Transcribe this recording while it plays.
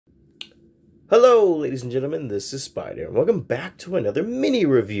Hello, ladies and gentlemen, this is Spider, and welcome back to another mini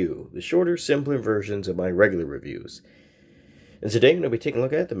review, the shorter, simpler versions of my regular reviews. And today I'm going to be taking a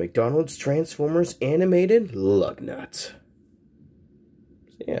look at the McDonald's Transformers animated Lugnut. So,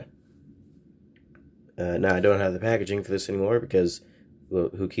 yeah. Now I don't have the packaging for this anymore because, well,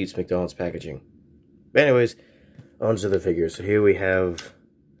 who keeps McDonald's packaging? But anyways, on to the figures. So here we have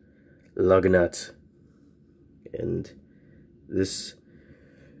Lugnut, and this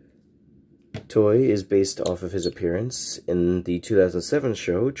toy is based off of his appearance in the 2007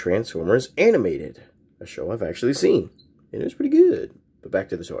 show Transformers Animated, a show I've actually seen, and it was pretty good. But back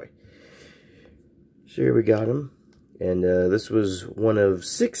to the toy. So here we got him, and this was one of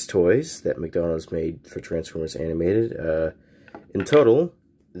 6 toys that McDonald's made for Transformers Animated. In total,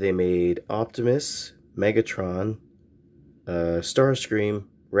 they made Optimus, Megatron, Starscream,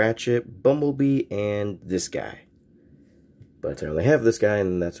 Ratchet, Bumblebee, and this guy. But I only have this guy,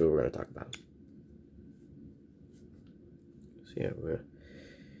 and that's what we're going to talk about. So yeah, we'll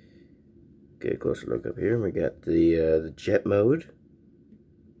get a closer look up here. We got the jet mode.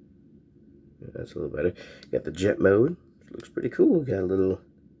 Yeah, that's a little better. Got the jet mode. It looks pretty cool. Got a little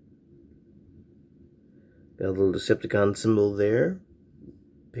Decepticon symbol there,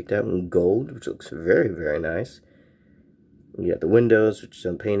 picked out in gold, which looks very, very nice. You got the windows, which is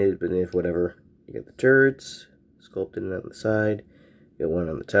unpainted, but if whatever. You got the turrets sculpted on the side. You got one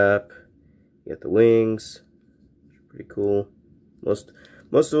on the top. You got the wings. Pretty cool. Most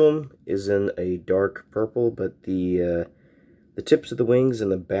of them is in a dark purple, but the tips of the wings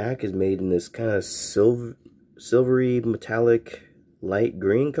and the back is made in this kind of silvery metallic light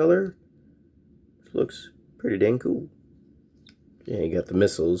green color. Which looks pretty dang cool. Yeah, you got the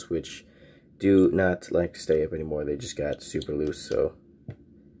missiles, which do not like stay up anymore. They just got super loose, so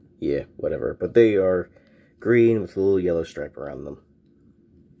yeah, whatever. But they are green with a little yellow stripe around them.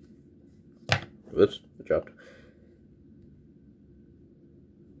 Whoops, I dropped.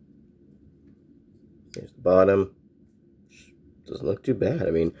 Here's the bottom. Doesn't look too bad.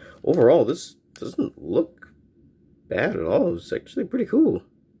 I mean, overall, this doesn't look bad at all. It's actually pretty cool.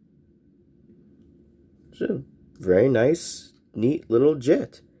 It's a very nice, neat little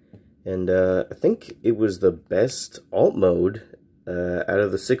jet. And I think it was the best alt mode out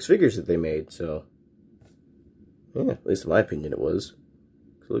of the 6 figures that they made, so yeah, at least in my opinion it was.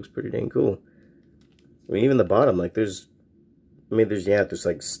 It looks pretty dang cool. I mean, even the bottom, like, there's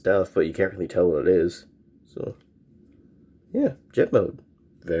like stuff, but you can't really tell what it is. So, yeah, jet mode.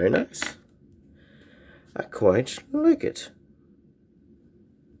 Very nice. I quite like it.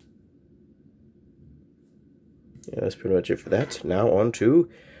 Yeah, that's pretty much it for that. Now on to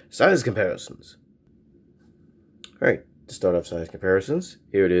size comparisons. Alright, to start off size comparisons,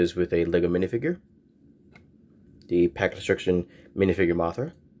 here it is with a Lego minifigure. The Pack Destruction minifigure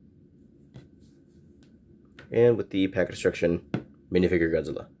Mothra, and with the Pack Destruction minifigure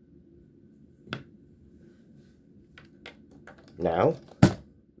Godzilla. Now,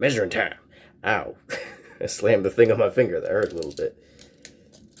 measuring time. Ow. I slammed the thing on my finger. That hurt a little bit.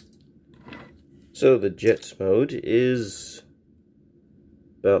 So the Jets mode is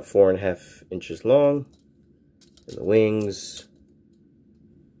about 4.5 inches long, and the wings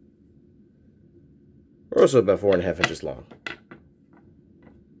are also about 4.5 inches long.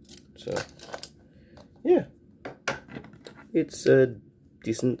 So, yeah, it's a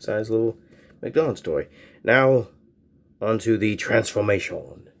decent sized little McDonald's toy. Now, onto the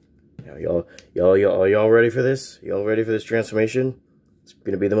transformation. Now, y'all ready for this? Y'all ready for this transformation? It's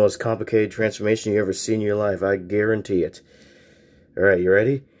gonna be the most complicated transformation you ever seen in your life. I guarantee it. All right, you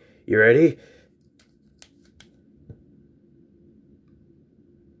ready? You ready?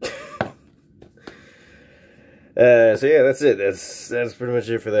 So yeah, that's it. That's pretty much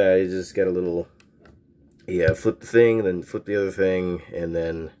it for that. You just got a little, yeah, flip the thing, and then flip the other thing, and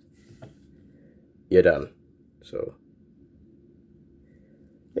then you're done. So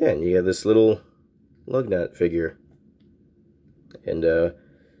yeah, and you got this little Lugnut figure, and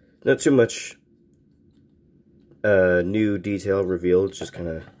not too much new detail revealed. It's just kind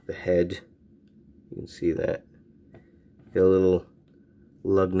of the head. You can see that. Got a little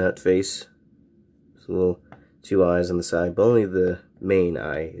Lugnut face. There's a little 2 eyes on the side, but only the main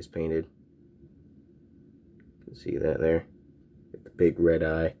eye is painted. You can see that there. Got the big red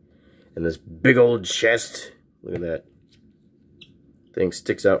eye. And this big old chest. Look at that. Thing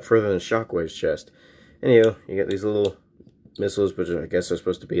sticks out further than Shockwave's chest. Anyhow, you got these little missiles, which I guess are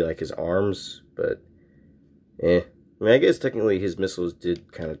supposed to be like his arms, but I mean, I guess technically his missiles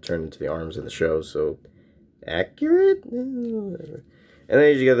did kind of turn into the arms in the show, so accurate? Whatever. And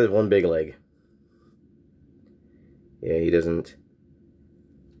then you got this one big leg. Yeah, he doesn't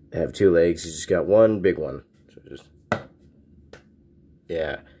have 2 legs. He's just got one big one. So just,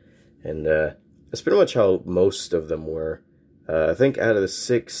 yeah. And that's pretty much how most of them were. I think out of the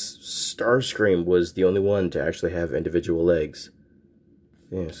 6, Starscream was the only one to actually have individual legs.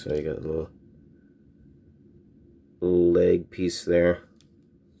 Yeah, so you got a little leg piece there.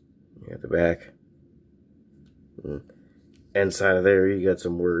 You got the back. And inside of there, you got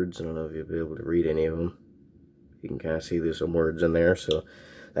some words. I don't know if you'll be able to read any of them. You can kind of see there's some words in there, so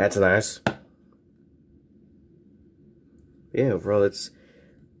that's nice. Yeah, overall, that's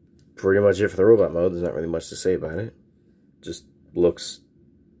pretty much it for the robot mode. There's not really much to say about it. Just looks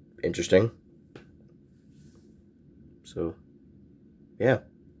interesting. So, yeah.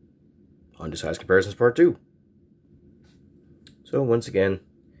 On to size comparisons part 2. So, once again,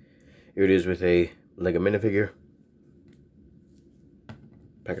 here it is with a Lego minifigure.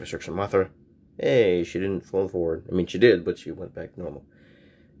 Packet Destruction Mothra. Hey, she didn't fall forward. I mean, she did, but she went back to normal.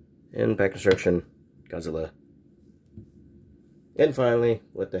 And Packet Destruction Godzilla. And finally,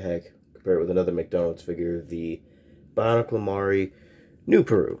 what the heck, compare it with another McDonald's figure, the Bionic Lamari New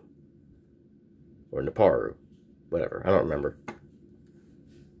Peru. Or Naparu. Whatever, I don't remember.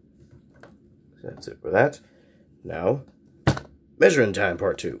 So that's it for that. Now, measuring time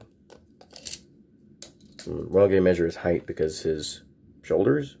part 2. We're all going to measure his height because his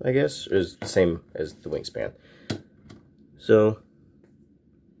shoulders, I guess, is the same as the wingspan. So,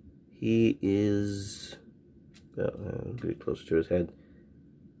 he is pretty close to his head.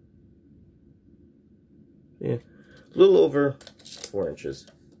 Yeah, a little over 4 inches.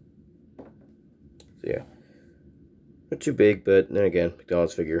 So yeah, not too big, but then again,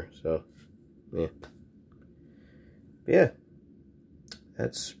 McDonald's figure, so yeah. But yeah,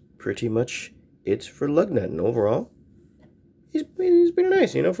 that's pretty much it for Lugnut, and overall, he's pretty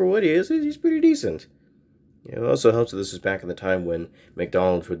nice, you know, for what he is, he's pretty decent. You know, it also helps that this is back in the time when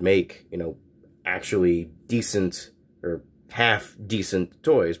McDonald's would make, you know, actually decent, or half-decent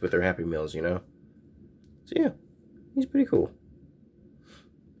toys with their Happy Meals, you know? So yeah, he's pretty cool.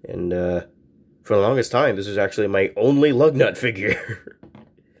 And, for the longest time, this is actually my only Lugnut figure.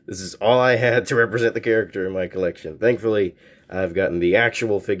 This is all I had to represent the character in my collection. Thankfully, I've gotten the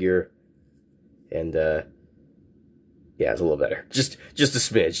actual figure, and, yeah, it's a little better. Just a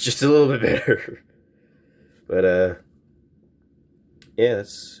smidge, just a little bit better. But, yeah,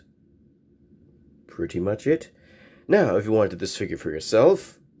 that's pretty much it. Now, if you wanted this figure for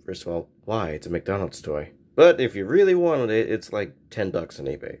yourself, first of all, why? It's a McDonald's toy. But if you really wanted it, it's like $10 on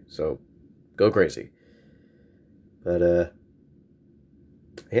eBay, so go crazy. But,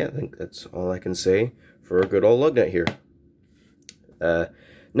 yeah, I think that's all I can say for a good old Lugnut here.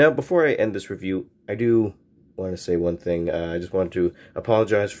 Now, before I end this review, I do want to say one thing. I just wanted to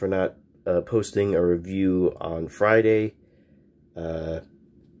apologize for not posting a review on Friday. The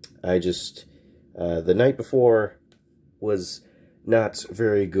night before was not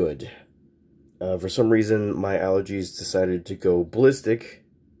very good. For some reason, my allergies decided to go ballistic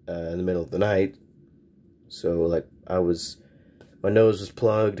in the middle of the night. So, like, my nose was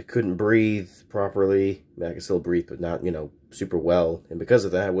plugged, couldn't breathe properly. I mean, I could still breathe, but not, you know, super well. And because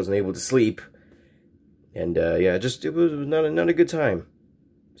of that, I wasn't able to sleep. And, yeah, it was not a good time.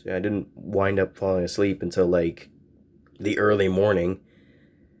 So, yeah, I didn't wind up falling asleep until, like, the early morning.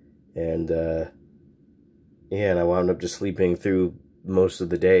 And, yeah, and I wound up just sleeping through most of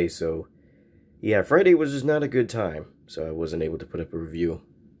the day, so yeah, Friday was just not a good time, so I wasn't able to put up a review.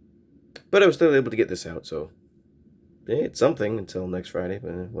 But I was still able to get this out, so yeah, it's something until next Friday,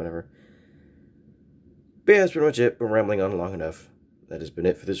 but whatever. But yeah, that's pretty much it. Been rambling on long enough. That has been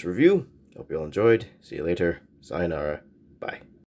it for this review. Hope you all enjoyed. See you later. Sayonara. Bye.